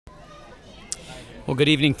Well, good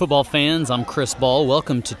evening, football fans. I'm Chris Ball.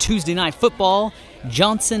 Welcome to Tuesday Night Football.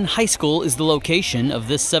 Johnson High School is the location of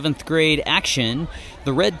this 7th grade action.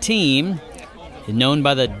 The red team, known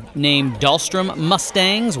by the name Dahlstrom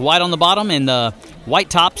Mustangs, white on the bottom, and the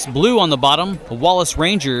white tops, blue on the bottom, Wallace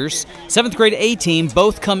Rangers. 7th grade A team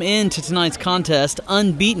both come into tonight's contest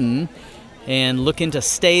unbeaten and looking to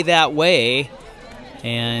stay that way.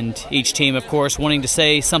 And each team, of course, wanting to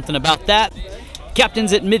say something about that.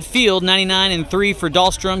 Captains at midfield, 99 and 3 for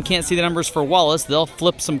Dahlstrom. Can't see the numbers for Wallace. They'll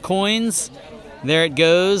flip some coins. There it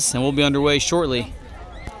goes, and we'll be underway shortly.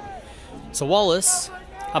 So Wallace,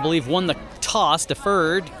 I believe, won the toss,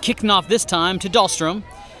 deferred, kicking off this time to Dahlstrom.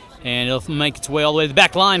 And it'll make its way all the way to the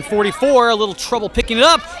back line. 44, a little trouble picking it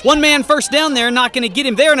up. One man first down there, not going to get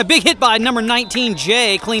him there. And a big hit by number 19,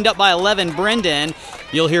 Jay, cleaned up by 11, Brendan.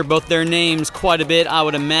 You'll hear both their names quite a bit, I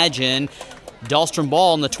would imagine. Dahlstrom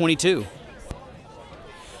ball in the 22.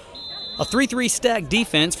 A 3-3 stack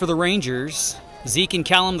defense for the Rangers. Zeke and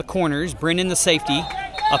Callum the corners, Brendan the safety.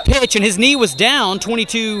 A pitch, and his knee was down.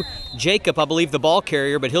 22, Jacob, I believe, the ball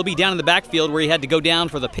carrier, but he'll be down in the backfield where he had to go down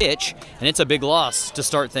for the pitch, and it's a big loss to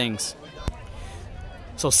start things.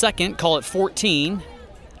 So second, call it 14,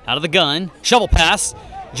 out of the gun. Shovel pass,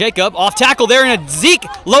 Jacob off tackle there, and Zeke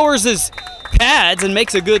lowers his pads and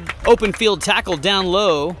makes a good open field tackle down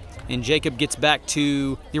low, and Jacob gets back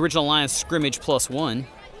to the original line of scrimmage +1.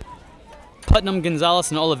 Putnam,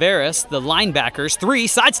 Gonzalez, and Oliveras, the linebackers. 3,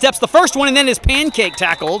 sidesteps the first one and then is pancake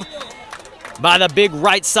tackled by the big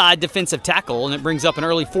right side defensive tackle, and it brings up an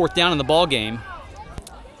early 4th down in the ball game.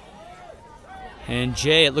 And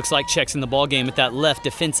Jay, it looks like, checks in the ball game at that left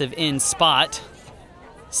defensive end spot.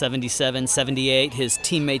 77, 78, his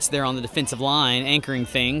teammates there on the defensive line anchoring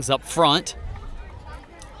things up front.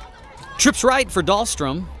 Trips right for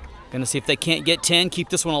Dahlstrom. Gonna see if they can't get 10, keep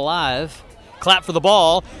this one alive. Clap for the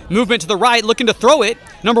ball, movement to the right, looking to throw it.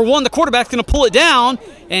 Number 1, the quarterback's going to pull it down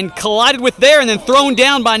and collided with there and then thrown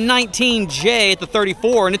down by 19, Jay at the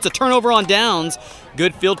 34, and it's a turnover on downs.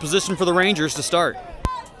 Good field position for the Rangers to start.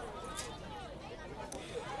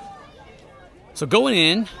 So going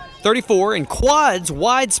in, 34, and quads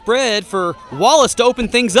widespread for Wallace to open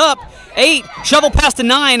things up. 8, shovel pass to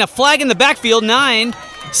 9, a flag in the backfield, 9.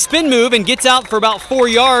 Spin move and gets out for about 4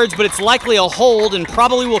 yards, but it's likely a hold and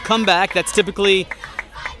probably will come back. That's typically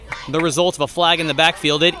the result of a flag in the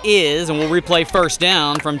backfield. It is, and we'll replay first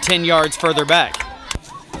down from 10 yards further back.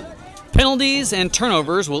 Penalties and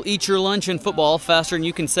turnovers will eat your lunch in football faster than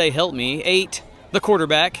you can say help me. 8, the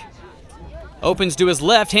quarterback. Opens to his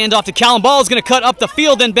left, hand off to Callum. Ball is going to cut up the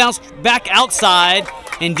field, then bounce back outside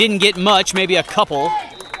and didn't get much, maybe a couple.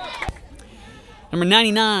 Number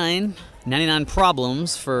 99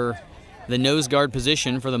 problems for the nose guard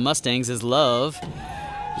position for the Mustangs is Love.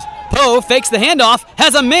 Poe fakes the handoff,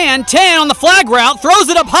 has a man, 10 on the flag route, throws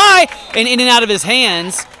it up high and in and out of his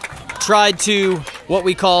hands. Tried to what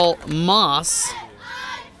we call moss,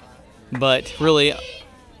 but really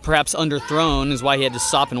perhaps underthrown is why he had to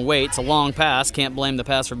stop and wait. It's a long pass, can't blame the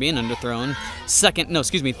pass for being underthrown.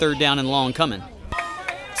 3rd down and long coming.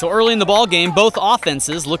 So early in the ball game, both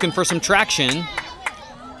offenses looking for some traction.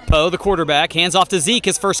 Poe, the quarterback, hands off to Zeke,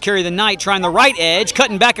 his first carry of the night, trying the right edge,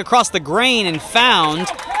 cutting back across the grain and found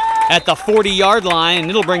at the 40-yard line, and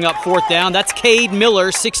it'll bring up 4th down. That's Cade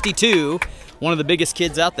Miller, 62, one of the biggest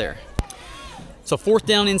kids out there. So 4th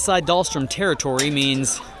down inside Dahlstrom territory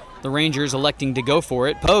means the Rangers electing to go for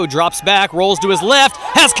it. Poe drops back, rolls to his left,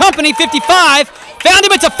 has company, 55, found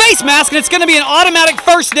him, it's a face mask, and it's going to be an automatic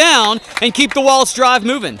 1st down and keep the Wallace drive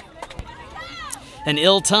moving. An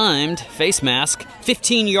ill-timed face mask,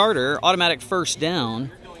 15-yarder, automatic 1st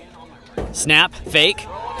down. Snap, fake.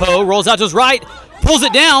 Poe rolls out to his right, pulls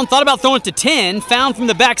it down, thought about throwing it to 10, found from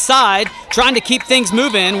the backside, trying to keep things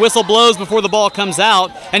moving. Whistle blows before the ball comes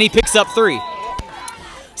out, and he picks up 3.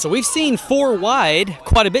 So we've seen 4 wide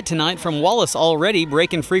quite a bit tonight from Wallace already,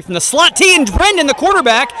 breaking free from the slot T, and Brendan, the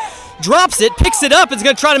quarterback, drops it, picks it up, is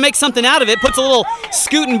going to try to make something out of it, puts a little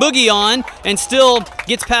scoot and boogie on, and still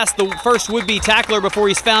gets past the first would-be tackler before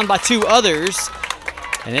he's found by 2 others,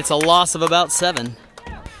 and it's a loss of about 7.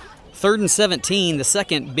 3rd and 17, the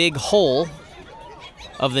second big hole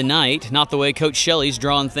of the night. Not the way Coach Shelley's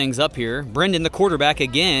drawing things up here. Brendan, the quarterback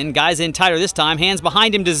again. Guys in tighter this time. Hands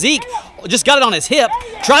behind him to Zeke. Just got it on his hip.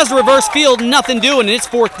 Tries to reverse field. Nothing doing. And it's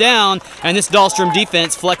 4th down. And this Dahlstrom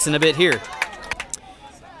defense flexing a bit here.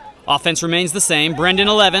 Offense remains the same. Brendan,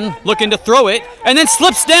 11, looking to throw it. And then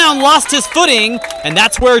slips down. Lost his footing. And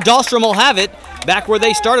that's where Dahlstrom will have it. Back where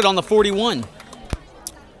they started on the 41.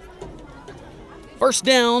 1st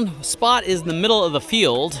down spot is in the middle of the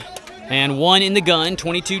field. And 1 in the gun,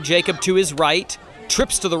 22 Jacob to his right,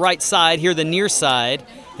 trips to the right side, here the near side.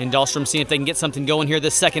 And Dahlstrom seeing if they can get something going here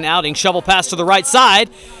this second outing. Shovel pass to the right side.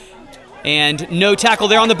 And no tackle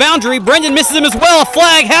there on the boundary. Brendan misses him as well.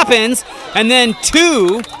 Flag happens. And then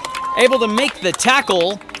 2 able to make the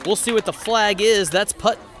tackle. We'll see what the flag is. That's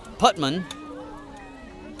Putman.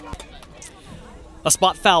 A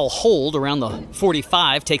spot foul hold around the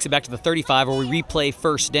 45. Takes it back to the 35 where we replay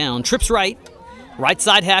first down. Trips right. Right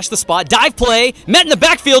side hash the spot. Dive play. Met in the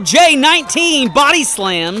backfield. J19 body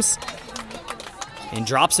slams. And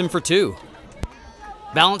drops him for 2.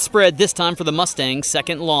 Balance spread this time for the Mustangs.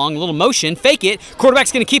 Second long. Little motion. Fake it.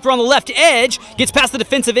 Quarterback's going to keep her on the left edge. Gets past the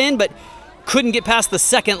defensive end, but couldn't get past the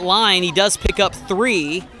second line. He does pick up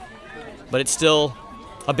 3, but it's still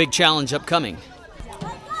a big challenge upcoming.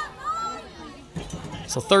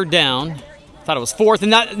 So third down. Thought it was fourth,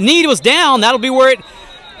 and that knee was down. That'll be where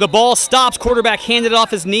the ball stops. Quarterback handed it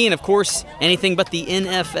off his knee, and of course, anything but the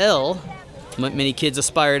NFL. Many kids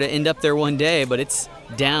aspire to end up there one day, but it's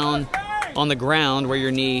down on the ground where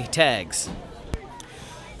your knee tags.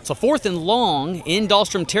 So fourth and long in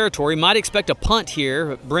Dahlstrom territory. Might expect a punt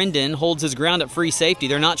here. Brendan holds his ground at free safety.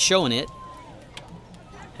 They're not showing it.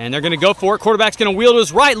 And they're going to go for it. Quarterback's going to wheel to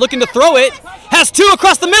his right, looking to throw it. Has 2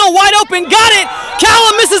 across the middle, wide open. Got it!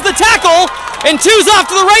 Callum misses the tackle, and 2's off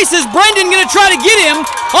to the races. Brendan going to try to get him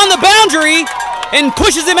on the boundary and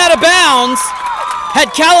pushes him out of bounds.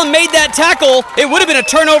 Had Callum made that tackle, it would have been a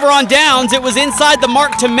turnover on downs. It was inside the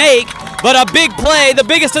mark to make, but a big play, the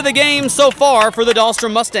biggest of the game so far for the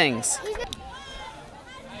Dahlstrom Mustangs.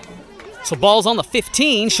 So ball's on the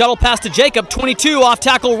 15, shuttle pass to Jacob, 22 off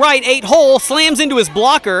tackle right, 8 hole, slams into his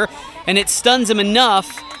blocker, and it stuns him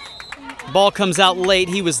enough. Ball comes out late,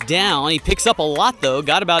 he was down. He picks up a lot though,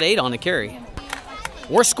 got about 8 on the carry.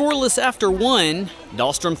 We're scoreless after 1,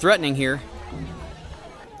 Dahlstrom threatening here.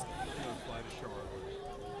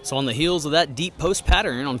 So on the heels of that deep post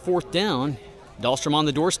pattern on fourth down, Dahlstrom on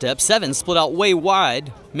the doorstep. 7 split out way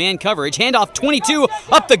wide. Man coverage. Handoff 22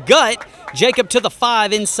 up the gut. Jacob to the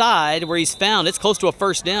 5 inside where he's found. It's close to a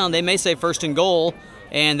first down. They may say first and goal,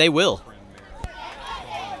 and they will.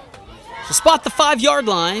 So spot the 5-yard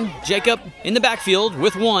line. Jacob in the backfield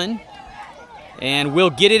with 1. And will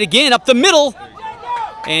get it again up the middle.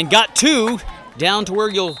 And got 2 down to where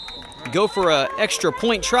you'll go for an extra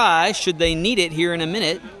point try should they need it here in a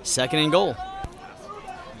minute. Second and goal.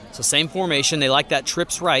 So same formation. They like that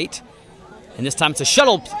trips right. And this time it's a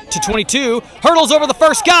shuttle to 22. Hurdles over the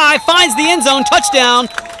first guy. Finds the end zone. Touchdown.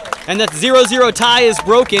 And that 0-0 tie is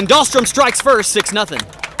broken. Dahlstrom strikes first. 6-0.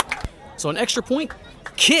 So an extra point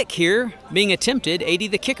kick here being attempted. 80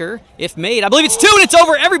 the kicker. If made, I believe it's 2, and it's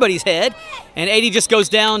over everybody's head. And 80 just goes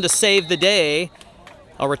down to save the day.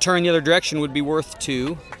 A return the other direction would be worth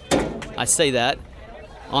 2. I say that.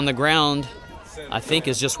 On the ground, I think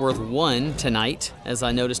is just worth 1 tonight, as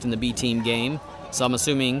I noticed in the B-team game. So I'm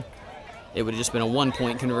assuming it would have just been a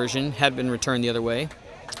 1-point conversion, had been returned the other way.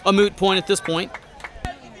 A moot point at this point.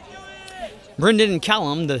 Brendan and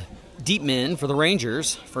Callum, the deep men for the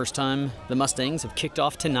Rangers. First time the Mustangs have kicked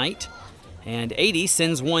off tonight. And 80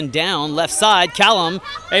 sends one down, left side. Callum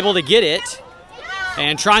able to get it.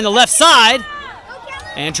 And trying the left side.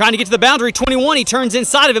 And trying to get to the boundary, 21, he turns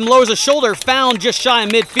inside of him, lowers a shoulder, found just shy of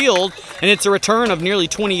midfield, and it's a return of nearly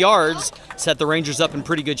 20 yards. Set the Rangers up in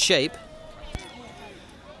pretty good shape.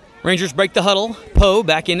 Rangers break the huddle. Poe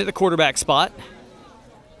back into the quarterback spot.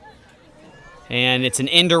 And it's an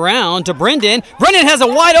end around to Brendan. Brendan has a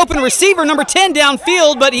wide open receiver, number 10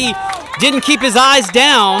 downfield, but he didn't keep his eyes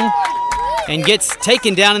down and gets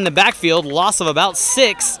taken down in the backfield. Loss of about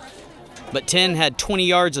 6, but 10 had 20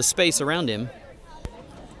 yards of space around him.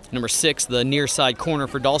 Number 6, the near side corner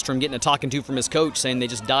for Dahlstrom, getting a talking to from his coach, saying they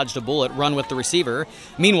just dodged a bullet, run with the receiver.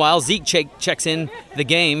 Meanwhile, Zeke checks in the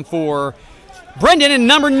game for Brendan, and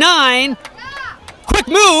number 9, quick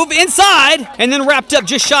move inside, and then wrapped up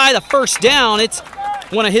just shy of the first down. It's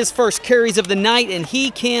one of his first carries of the night, and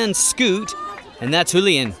he can scoot, and that's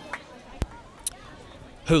Julian.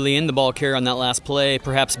 Julian, the ball carrier on that last play,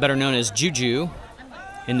 perhaps better known as Juju,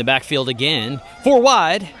 in the backfield again. 4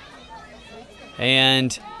 wide,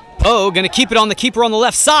 and Poe going to keep it on the keeper on the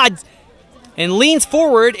left side and leans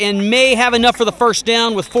forward and may have enough for the first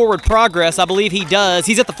down with forward progress. I believe he does.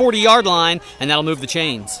 He's at the 40-yard line, and that'll move the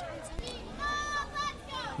chains.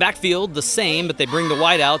 Backfield the same, but they bring the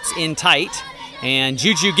wideouts in tight. And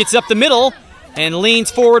Juju gets up the middle and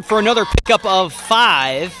leans forward for another pickup of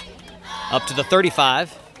 5 up to the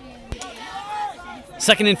 35.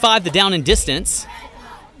 2nd and 5, the down and distance.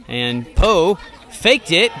 And Poe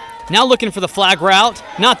faked it. Now looking for the flag route.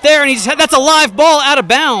 Not there, and that's a live ball out of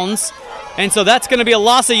bounds. And so that's going to be a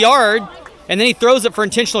loss of yard and then he throws it for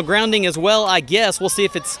intentional grounding as well, I guess. We'll see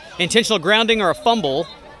if it's intentional grounding or a fumble.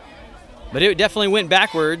 But it definitely went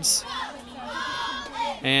backwards.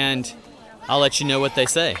 And I'll let you know what they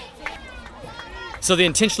say. So the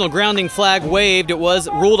intentional grounding flag waved. It was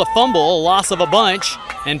ruled a fumble, a loss of a bunch.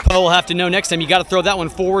 And Poe will have to know next time you got to throw that one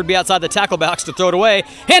forward, be outside the tackle box to throw it away.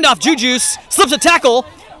 Handoff, Juju slips a tackle,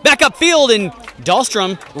 back upfield, and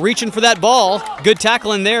Dahlstrom reaching for that ball. Good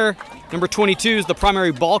tackle in there. Number 22 is the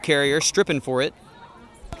primary ball carrier, stripping for it.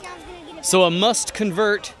 So a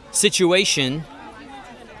must-convert situation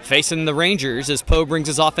facing the Rangers as Poe brings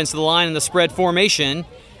his offense to the line in the spread formation.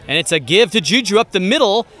 And it's a give to Juju up the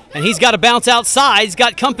middle, and he's got to bounce outside. He's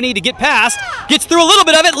got company to get past. Gets through a little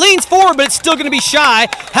bit of it, leans forward, but it's still going to be shy.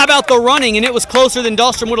 How about the running? And it was closer than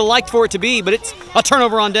Dahlstrom would have liked for it to be, but it's a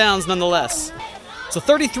turnover on downs nonetheless. So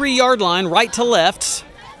 33-yard line, right to left.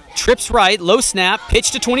 Trips right, low snap,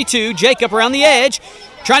 pitch to 22. Jacob around the edge,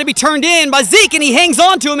 trying to be turned in by Zeke, and he hangs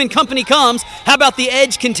on to him, and company comes. How about the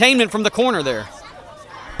edge containment from the corner there?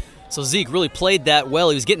 So Zeke really played that well.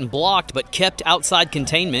 He was getting blocked, but kept outside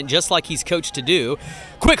containment, just like he's coached to do.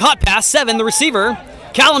 Quick hot pass, 7, the receiver.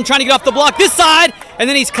 Callum trying to get off the block this side, and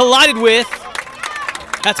then he's collided with.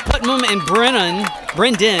 That's Putnam and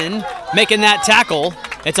Brendan making that tackle.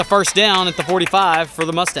 It's a first down at the 45 for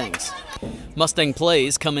the Mustangs. Mustang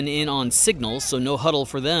plays coming in on signals, so no huddle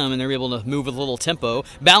for them, and they're able to move with a little tempo.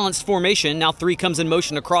 Balanced formation, now 3 comes in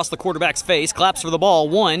motion across the quarterback's face, claps for the ball,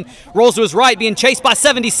 1, rolls to his right, being chased by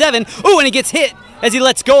 77. Ooh, and he gets hit as he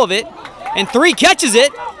lets go of it. And 3 catches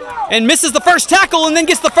it and misses the first tackle and then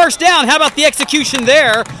gets the first down. How about the execution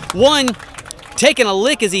there? 1 taking a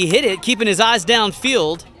lick as he hit it, keeping his eyes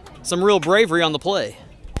downfield. Some real bravery on the play.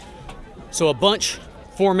 So a bunch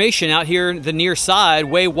formation out here the near side,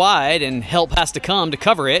 way wide, and help has to come to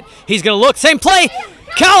cover it. He's going to look, same play.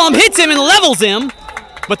 Callum hits him and levels him,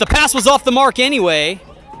 but the pass was off the mark anyway.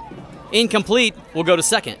 Incomplete, will go to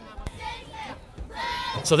second.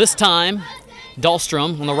 So this time,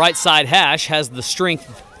 Dahlstrom on the right side hash has the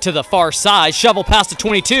strength to the far side. Shovel pass to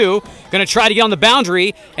 22, going to try to get on the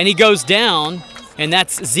boundary, and he goes down, and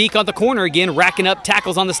that's Zeke on the corner again, racking up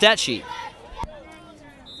tackles on the stat sheet.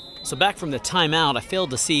 So back from the timeout, I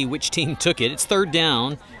failed to see which team took it. It's 3rd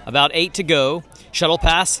down, about 8 to go. Shuttle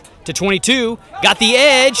pass to 22, got the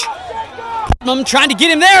edge. Putnam trying to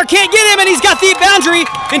get him there, can't get him, and he's got the boundary,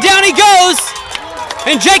 and down he goes.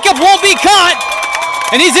 And Jacob won't be caught,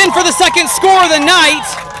 and he's in for the second score of the night.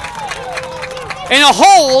 And a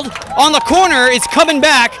hold on the corner is coming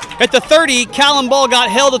back at the 30. Callum ball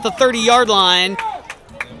got held at the 30-yard line,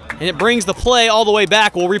 and it brings the play all the way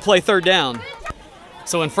back. We'll replay 3rd down.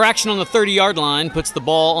 So infraction on the 30-yard line puts the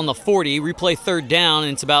ball on the 40. Replay 3rd down,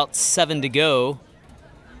 and it's about 7 to go.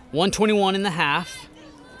 1:21 in the half.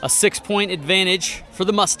 A 6-point advantage for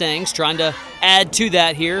the Mustangs, trying to add to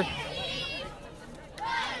that here.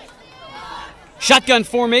 Shotgun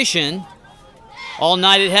formation. All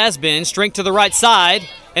night it has been. Strength to the right side.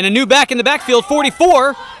 And a new back in the backfield,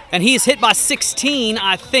 44. And he's hit by 16,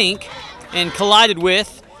 I think, and collided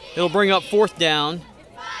with. It'll bring up 4th down.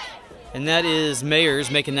 And that is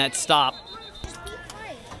Mayers making that stop.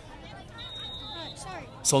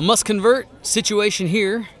 So a must-convert situation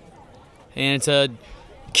here. And it's a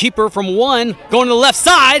keeper from 1 going to the left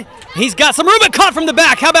side. He's got some room, but caught from the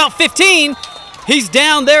back. How about 15? He's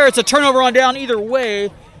down there. It's a turnover on down either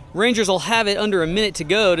way. Rangers will have it under a minute to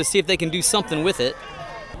go to see if they can do something with it.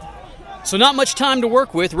 So not much time to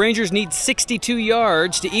work with. Rangers need 62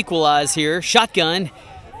 yards to equalize here. Shotgun.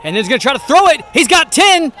 And then he's going to try to throw it. He's got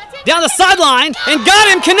 10 down the sideline and got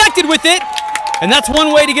him connected with it. And that's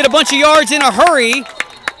one way to get a bunch of yards in a hurry.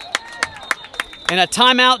 And a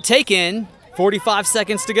timeout taken. 45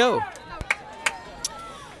 seconds to go.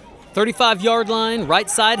 35-yard line, right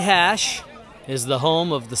side hash is the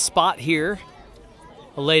home of the spot here.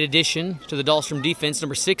 A late addition to the Dahlstrom defense,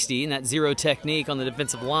 number 60, and that zero technique on the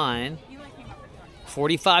defensive line.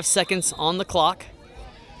 45 seconds on the clock.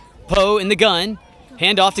 Poe in the gun.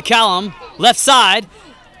 Hand off to Callum. Left side.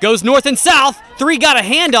 Goes north and south. 3 got a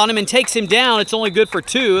hand on him and takes him down. It's only good for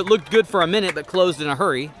 2. It looked good for a minute, but closed in a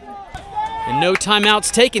hurry. And no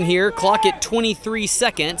timeouts taken here. Clock at 23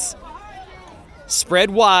 seconds. Spread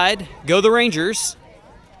wide. Go the Rangers.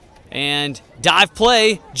 And dive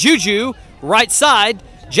play. Juju, right side.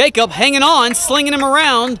 Jacob hanging on, slinging him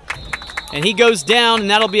around. And he goes down, and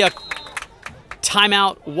that'll be a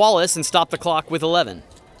timeout Wallace and stop the clock with 11.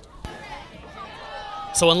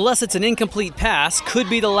 So unless it's an incomplete pass, could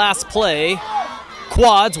be the last play.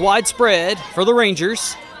 Quads, wide spread for the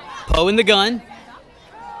Rangers. Poe in the gun.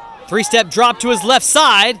 3-step drop to his left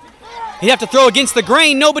side. He'd have to throw against the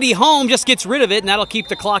grain. Nobody home, just gets rid of it, and that'll keep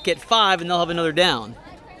the clock at 5, and they'll have another down.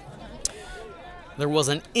 There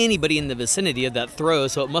wasn't anybody in the vicinity of that throw,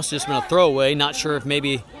 so it must have just been a throwaway. Not sure if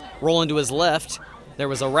maybe rolling to his left, there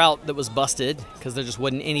was a route that was busted because there just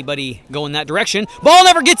wasn't anybody going that direction. Ball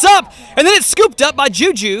never gets up, and then it's scooped up by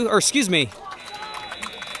Juju, or excuse me.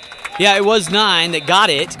 Yeah, it was 9 that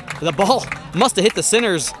got it. The ball must have hit the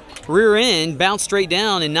center's rear end, bounced straight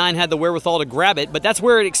down, and 9 had the wherewithal to grab it, but that's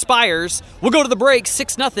where it expires. We'll go to the break,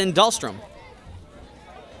 6-0 Dahlstrom.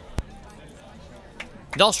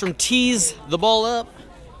 Dahlstrom tees the ball up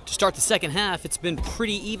to start the second half. It's been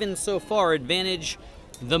pretty even so far. Advantage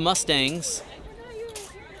the Mustangs.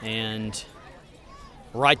 And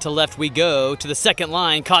right to left we go to the second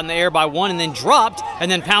line. Caught in the air by 1 and then dropped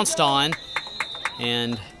and then pounced on.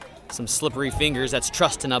 And some slippery fingers. That's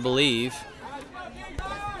Trustin, I believe.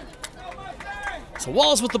 So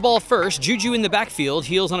Wallace with the ball first. Juju in the backfield.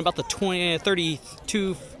 Heels on about the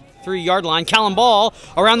 32-3 yard line. Callum ball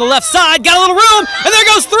around the left side. Got a little room. And there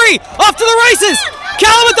goes 3. Off to the races.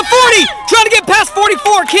 Callum at the 40. Trying to get past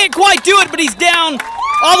 44. Can't quite do it, but he's down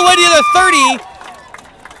all the way to the 30.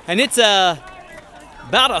 And it's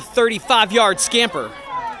about a 35-yard scamper.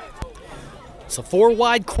 So 4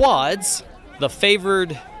 wide quads. The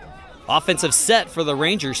favored offensive set for the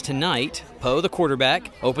Rangers tonight. Poe, the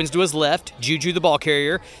quarterback, opens to his left. Juju, the ball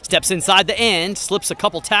carrier, steps inside the end, slips a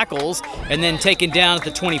couple tackles, and then taken down at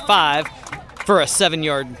the 25 for a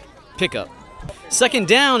 7-yard pickup. Second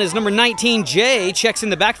down is number 19, Jay, checks in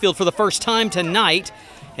the backfield for the first time tonight,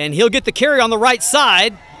 and he'll get the carry on the right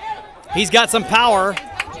side. He's got some power.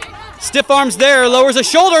 Stiff arms there, lowers a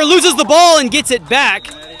shoulder, loses the ball, and gets it back.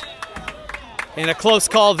 And a close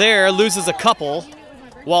call there, loses a couple.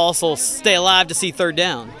 Wallace will stay alive to see third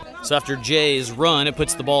down. So after Jay's run, it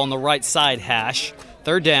puts the ball on the right side hash.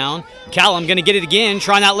 Third down. Callum going to get it again,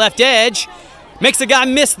 trying that left edge. Makes a guy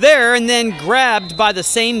miss there and then grabbed by the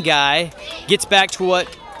same guy. Gets back to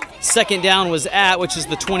what second down was at, which is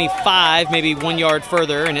the 25, maybe 1 yard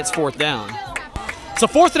further, and it's fourth down. So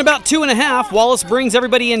fourth and about 2.5. Wallace brings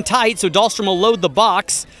everybody in tight, so Dahlstrom will load the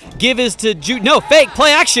box. Give is to Jude. No, fake,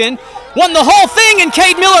 play action. Won the whole thing, and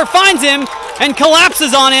Cade Miller finds him and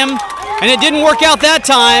collapses on him. And it didn't work out that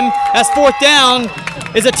time, as fourth down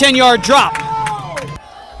is a 10-yard drop.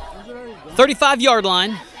 35-yard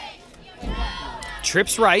line.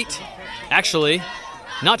 Trips right. Actually,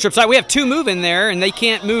 not trips right. We have 2 move in there, and they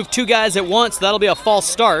can't move 2 guys at once. So that'll be a false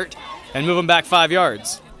start and move them back 5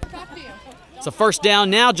 yards. So first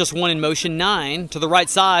down now, just 1 in motion. 9 to the right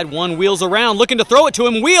side. 1 wheels around, looking to throw it to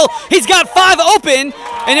him. Wheel, he's got 5 open,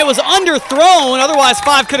 and it was underthrown. Otherwise,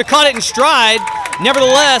 5 could have caught it in stride.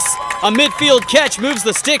 Nevertheless, a midfield catch moves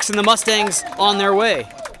the sticks, and the Mustangs on their way.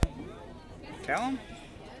 Callum?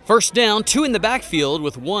 First down, 2 in the backfield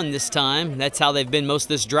with 1 this time. That's how they've been most of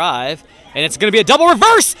this drive. And it's going to be a double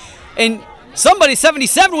reverse. And somebody,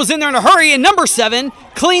 77, was in there in a hurry, and number 7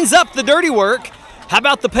 cleans up the dirty work. How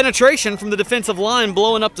about the penetration from the defensive line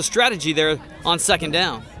blowing up the strategy there on second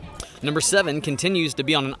down? Number 7 continues to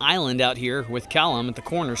be on an island out here with Callum at the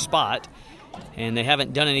corner spot. And they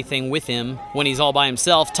haven't done anything with him when he's all by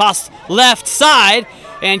himself. Tossed left side,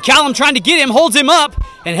 and Callum trying to get him, holds him up,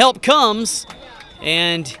 and help comes.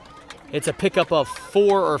 And it's a pickup of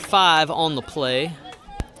 4 or 5 on the play.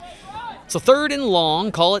 So third and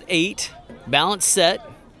long, call it 8. Balance set.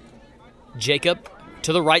 Jacob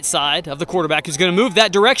to the right side of the quarterback, who's going to move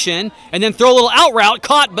that direction and then throw a little out route,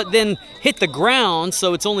 caught but then hit the ground,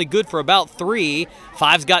 so it's only good for about 3.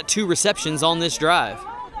 5's got 2 receptions on this drive.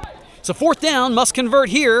 So fourth down, must convert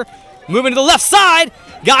here. Moving to the left side,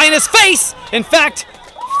 guy in his face. In fact,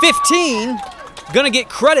 15 going to get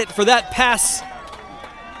credit for that pass.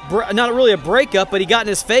 Not really a breakup, but he got in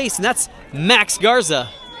his face, and that's Max Garza.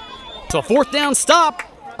 So a fourth down stop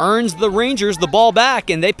earns the Rangers the ball back,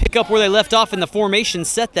 and they pick up where they left off in the formation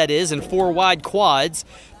set, that is, in 4 wide quads.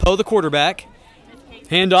 Poe, the quarterback.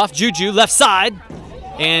 Handoff, Juju, left side,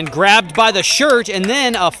 and grabbed by the shirt, and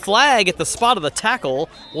then a flag at the spot of the tackle.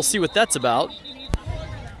 We'll see what that's about.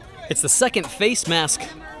 It's the second face mask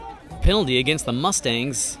penalty against the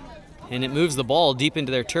Mustangs, and it moves the ball deep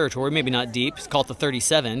into their territory. Maybe not deep. It's called the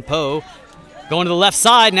 37. Poe going to the left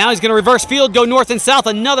side. Now he's going to reverse field, go north and south.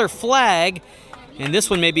 Another flag. And this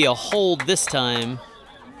one may be a hold this time.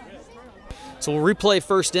 So we'll replay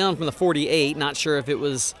first down from the 48. Not sure if it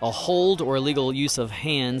was a hold or illegal use of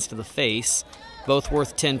hands to the face. Both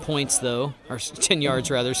worth 10 points, though. Or 10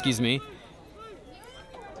 yards, rather, excuse me.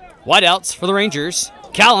 Wideouts for the Rangers.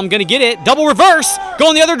 Callum going to get it. Double reverse.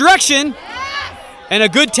 Going the other direction. And a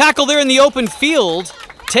good tackle there in the open field.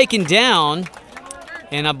 Taken down.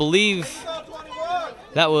 And I believe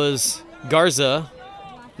that was Garza,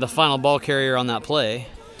 the final ball carrier on that play.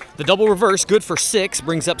 The double reverse, good for 6,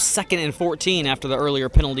 brings up 2nd and 14 after the earlier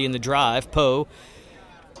penalty in the drive. Poe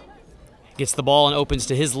gets the ball and opens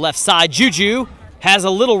to his left side. Juju has a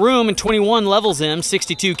little room, and 21 levels him.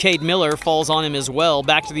 62, Cade Miller falls on him as well.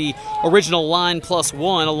 Back to the original line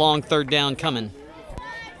 +1, a long 3rd down coming.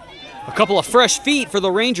 A couple of fresh feet for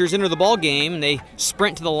the Rangers enter the ball game, and they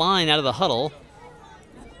sprint to the line out of the huddle.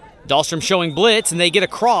 Dahlstrom showing blitz, and they get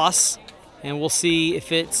across, and we'll see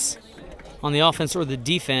if it's on the offense or the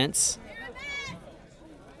defense.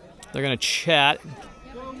 They're going to chat,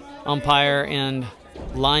 umpire and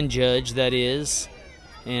line judge, that is,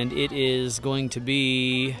 and it is going to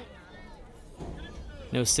be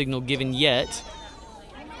no signal given yet.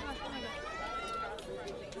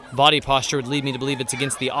 Body posture would lead me to believe it's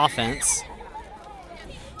against the offense.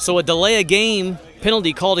 So a delay a game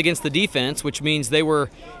penalty called against the defense, which means they were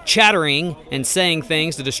chattering and saying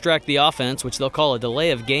things to distract the offense, which they'll call a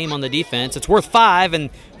delay of game on the defense. It's worth 5, and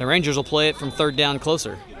the Rangers will play it from 3rd down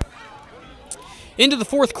closer. Into the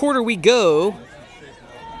 4th quarter we go.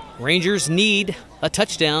 Rangers need a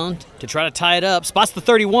touchdown to try to tie it up. Spots the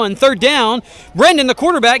 31, 3rd down. Brendan, the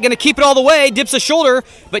quarterback, going to keep it all the way, dips a shoulder,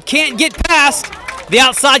 but can't get past the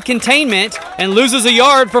outside containment and loses a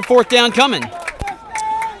yard for 4th down coming.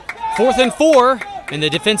 4th and 4, and the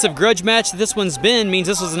defensive grudge match that this one's been means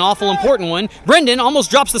this was an awful important one. Brendan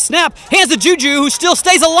almost drops the snap, hands to Juju, who still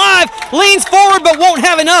stays alive, leans forward but won't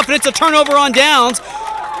have enough, and it's a turnover on downs,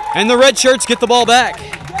 and the red shirts get the ball back.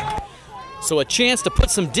 So a chance to put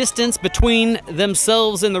some distance between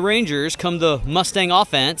themselves and the Rangers come the Mustang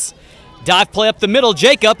offense. Dive play up the middle,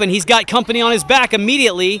 Jacob, and he's got company on his back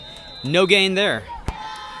immediately. No gain there.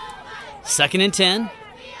 2nd and 10.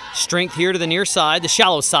 Strength here to the near side, the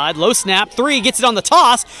shallow side. Low snap, 3, gets it on the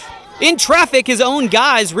toss. In traffic, his own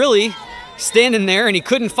guys really standing there, and he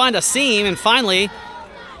couldn't find a seam, and finally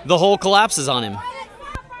the hole collapses on him.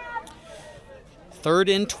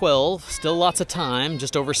 3rd and 12, still lots of time,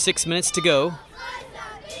 just over 6 minutes to go.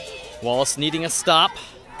 Wallace needing a stop.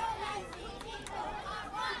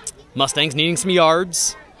 Mustangs needing some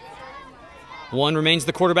yards. 1 remains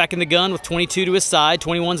the quarterback in the gun with 22 to his side.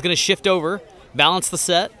 21's going to shift over, balance the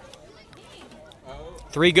set.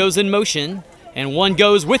 3 goes in motion, and 1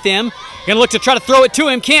 goes with him. Going to look to try to throw it to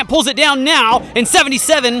him. Can't, pulls it down now, and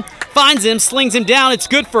 77 finds him, slings him down. It's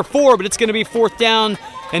good for 4, but it's going to be 4th down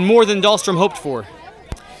and more than Dahlstrom hoped for.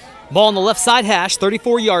 Ball on the left side hash,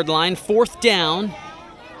 34-yard line, 4th down.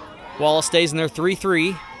 Wallace stays in there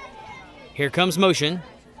 3-3. Here comes motion.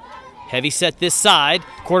 Heavy set this side.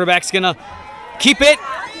 Quarterback's going to keep it.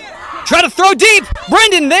 Try to throw deep.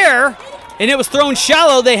 Brendan there. And it was thrown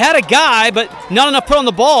shallow. They had a guy, but not enough put on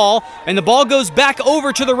the ball. And the ball goes back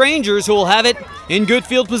over to the Rangers, who will have it in good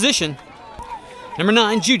field position. Number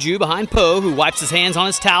 9, Juju, behind Poe, who wipes his hands on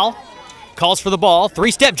his towel. Calls for the ball.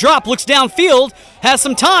 3-step drop, looks downfield, has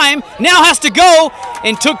some time, now has to go,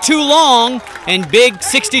 and took too long. And big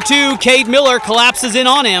 62, Cade Miller, collapses in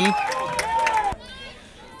on him.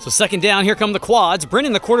 So 2nd down, here come the quads.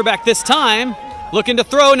 Brennan, the quarterback this time, looking to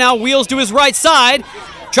throw, now wheels to his right side.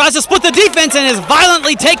 Tries to split the defense and is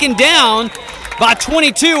violently taken down by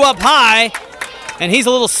 22 up high. And he's a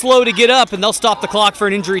little slow to get up, and they'll stop the clock for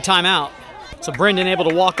an injury timeout. So Brendan able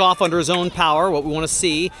to walk off under his own power, what we want to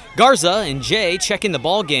see. Garza and Jay checking the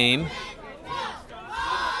ball game.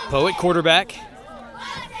 Poe at quarterback.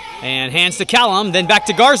 And hands to Callum, then back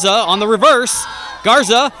to Garza on the reverse.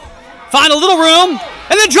 Garza find a little room,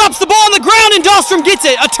 and then drops the ball on the ground, and Dahlstrom gets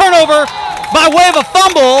it. A turnover by way of a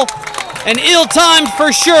fumble, and ill-timed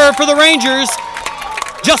for sure for the Rangers,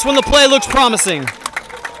 just when the play looks promising.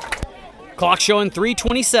 Clock showing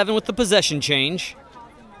 3:27 with the possession change.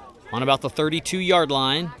 On about the 32-yard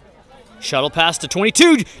line. Shuttle pass to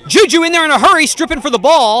 22. Juju in there in a hurry, stripping for the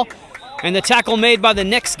ball. And the tackle made by the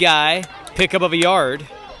next guy. Pickup of a yard.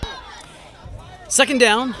 2nd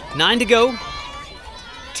down, 9 to go.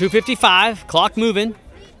 2:55, clock moving.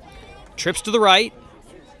 Trips to the right.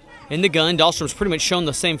 In the gun, Dahlstrom's pretty much shown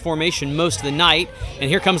the same formation most of the night. And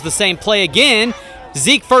here comes the same play again.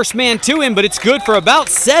 Zeke first man to him, but it's good for about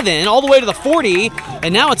 7, all the way to the 40.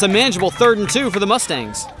 And now it's a manageable 3rd and 2 for the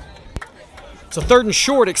Mustangs. So 3rd and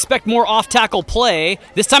short, expect more off-tackle play.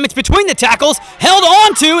 This time it's between the tackles, held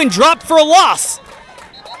on to and dropped for a loss.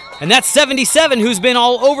 And that's 77, who's been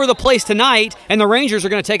all over the place tonight, and the Rangers are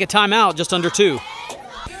going to take a timeout just under 2.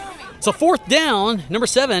 So 4th down, number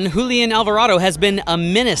 7, Julian Alvarado has been a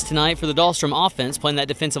menace tonight for the Dahlstrom offense, playing that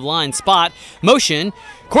defensive line spot. Motion,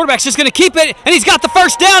 quarterback's just going to keep it, and he's got the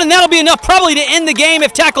 1st down, and that'll be enough probably to end the game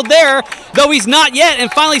if tackled there, though he's not yet, and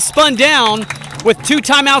finally spun down with 2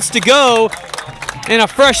 timeouts to go. And a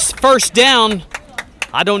fresh first down.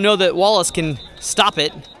 I don't know that Wallace can stop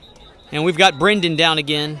it. And we've got Brendan down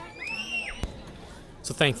again.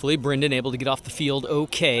 So thankfully, Brendan able to get off the field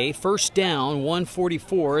okay. First down,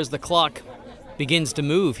 1:44 as the clock begins to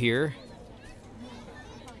move here.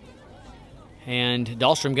 And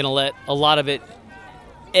Dahlstrom going to let a lot of it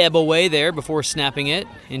ebb away there before snapping it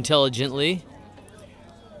intelligently.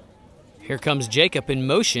 Here comes Jacob in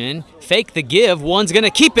motion. Fake the give. One's going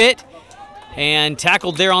to keep it. And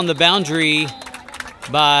tackled there on the boundary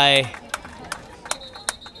by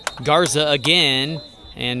Garza again.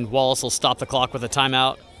 And Wallace will stop the clock with a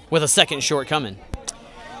timeout with a second short coming.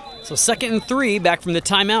 So 2nd and 3 back from the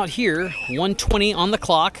timeout here. 1:20 on the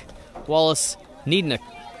clock. Wallace needing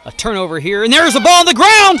a turnover here. And there's the ball on the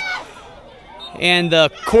ground. And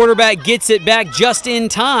the quarterback gets it back just in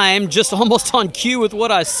time, just almost on cue with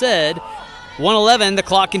what I said. 1:11, the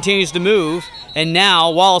clock continues to move. And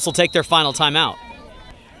now Wallace will take their final timeout.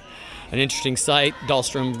 An interesting sight.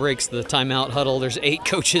 Dahlstrom breaks the timeout huddle. There's 8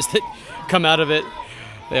 coaches that come out of it.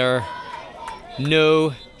 There are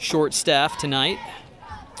no short staff tonight.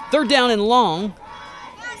 3rd down and long.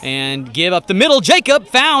 And give up the middle. Jacob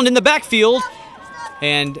found in the backfield.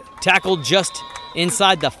 And tackled just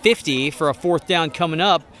inside the 50 for a 4th down coming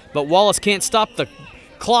up. But Wallace can't stop the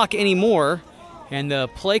clock anymore. And the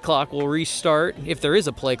play clock will restart, if there is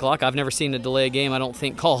a play clock. I've never seen a delay a game, I don't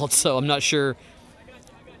think, called, so I'm not sure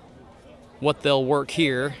what they'll work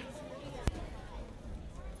here.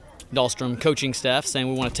 Dahlstrom coaching staff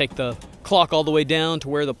saying we want to take the clock all the way down to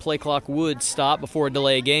where the play clock would stop before a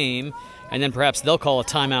delay game, and then perhaps they'll call a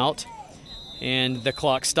timeout. And the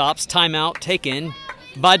clock stops. Timeout taken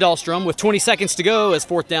by Dahlstrom with 20 seconds to go as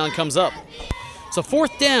 4th down comes up. So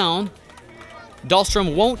 4th down,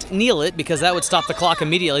 Dahlstrom won't kneel it because that would stop the clock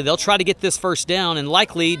immediately. They'll try to get this first down and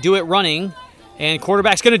likely do it running. And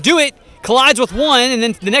quarterback's going to do it. Collides with one, and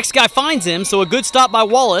then the next guy finds him. So a good stop by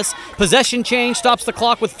Wallace. Possession change stops the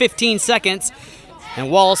clock with 15 seconds.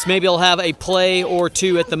 And Wallace maybe will have a play or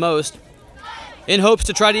two at the most in hopes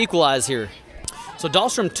to try to equalize here. So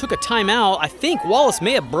Dahlstrom took a timeout. I think Wallace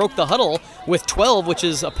may have broke the huddle with 12, which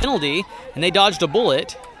is a penalty, and they dodged a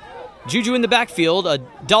bullet. Juju in the backfield, a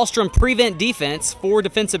Dahlstrom prevent defense, 4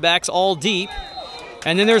 defensive backs all deep.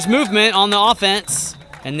 And then there's movement on the offense,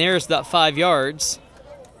 and there's that 5 yards.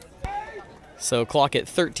 So clock at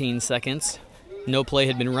 13 seconds. No play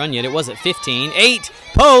had been run yet. It was at 15. 8,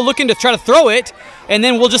 Poe looking to try to throw it, and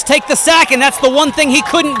then we'll just take the sack, and that's the one thing he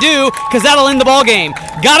couldn't do because that'll end the ball game.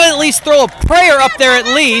 Got to at least throw a prayer up there at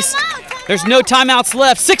least. There's no timeouts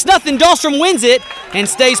left. 6-0, Dahlstrom wins it and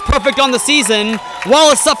stays perfect on the season.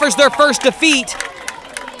 Wallace suffers their first defeat,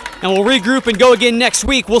 and we'll regroup and go again next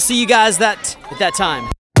week. We'll see you guys at that time.